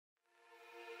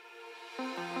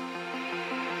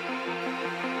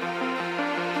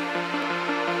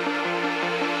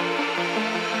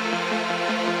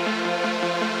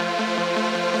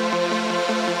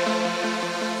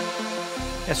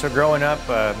Yeah, so growing up,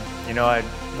 I'd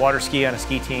water ski on a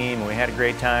ski team, and we had a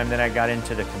great time. Then I got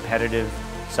into the competitive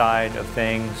side of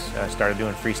things, started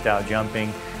doing freestyle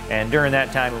jumping, and during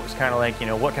that time it was kind of like,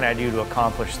 what can I do to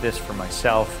accomplish this for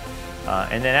myself?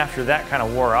 And then after that kind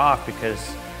of wore off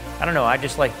because, I don't know, I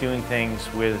just like doing things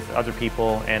with other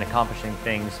people and accomplishing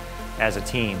things as a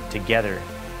team, together.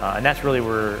 And that's really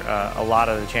where a lot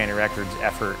of the Chandler Records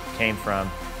effort came from.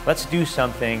 Let's do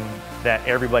something that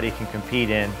everybody can compete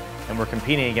in, and we're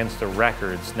competing against the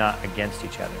records, not against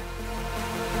each other.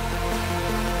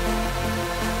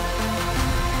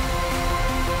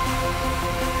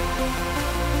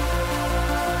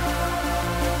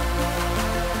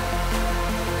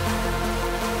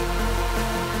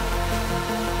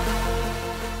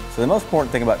 So the most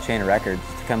important thing about Chandler Records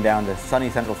is to come down to sunny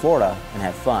Central Florida and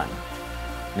have fun.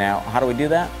 Now, how do we do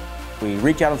that? We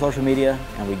reach out on social media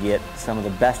and we get some of the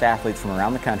best athletes from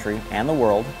around the country and the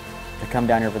world to come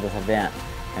down here for this event.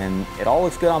 And it all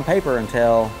looks good on paper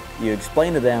until you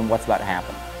explain to them what's about to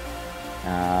happen.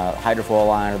 Hydrofoil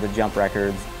line or the jump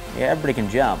records, yeah, everybody can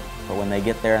jump, but when they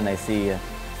get there and they see a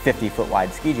 50-foot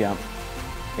wide ski jump,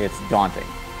 it's daunting.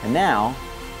 And now,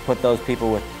 put those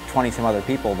people with 20 some other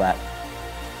people that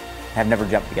have never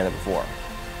jumped together before.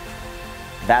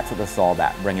 That's what this is all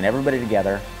about, bringing everybody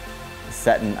together,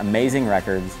 setting amazing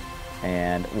records,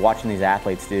 and watching these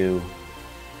athletes do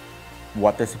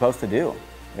what they're supposed to do.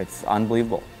 It's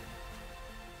unbelievable.